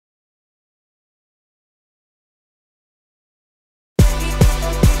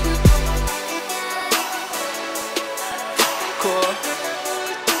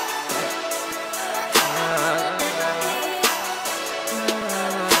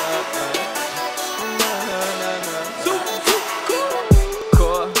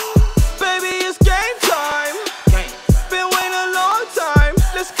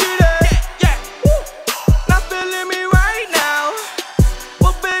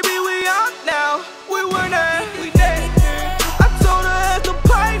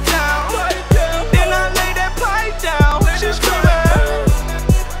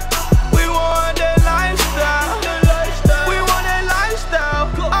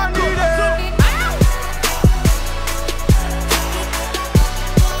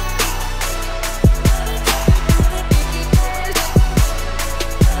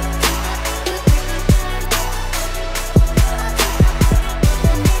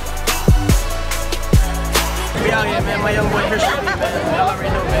my young boy Khristian, man. Y'all already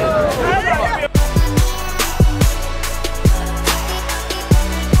know, man.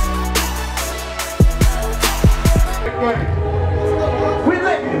 We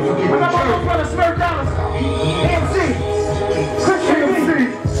lit. We got my little brother Smurf Dollars, MC,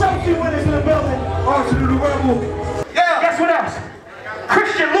 Khristian, TROPHYWINNERS in the building. Arsonal the rebel. Yeah. Guess what else?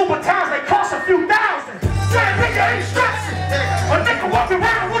 Khristian Louboutins, they cost a few thousand. That nigga ain't stressing. A nigga walking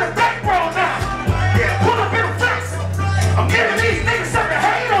around with a bankroll now. Yeah, pull up in a flex. I'm giving these niggas something to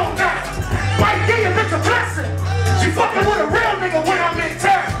hate on now. Might give a bitch a blessing. She fucking with a real nigga when I'm in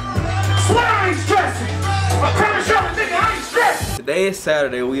town. Swear I ain't stressing. I promise y'all a nigga I ain't stressing. Today is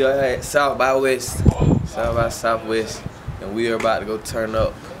Saturday. We are at South by Southwest, and we are about to go turn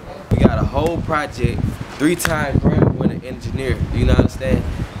up. We got a whole project, 3-time Grammy winning engineer. You know what I'm saying?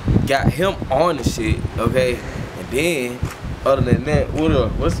 Got him on the shit, okay? And then, other than that,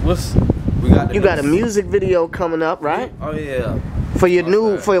 what's we got? You got a music video coming up, right? Oh yeah. For your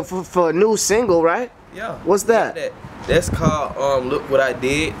new for a new single, right? Yeah. What's that? That's called Look What I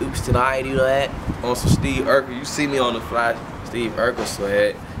Did. Oops, did I do that? On some Steve Urkel. You see me on the fly, Steve Urkel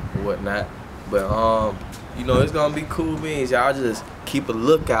swag and whatnot. But you know, it's gonna be cool beans. Y'all just keep a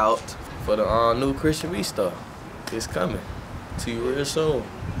lookout for the new Khristian B stuff. It's coming to you real soon.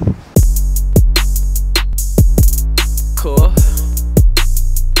 Cool.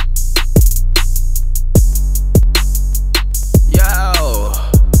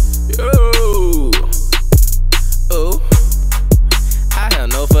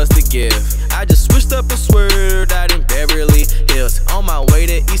 I just switched up and swerved out in Beverly Hills. On my way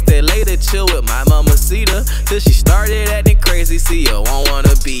to East LA to chill with my mama Cedar. Till she started acting crazy, see ya, won't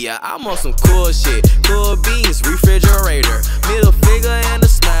wanna be ya. I'm on some cool shit, cool beans, refrigerator. Middle finger and a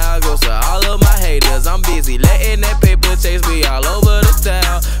smile goes to all of my haters. I'm busy letting that paper chase me all over the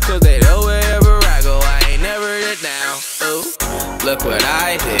town. Cause they know wherever I go, I ain't never let down. Ooh, look what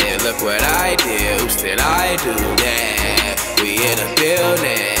I did, look what I did. Oops, did I do that? We in the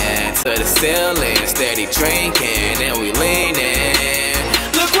building, to the ceiling, steady drinking and we leaning.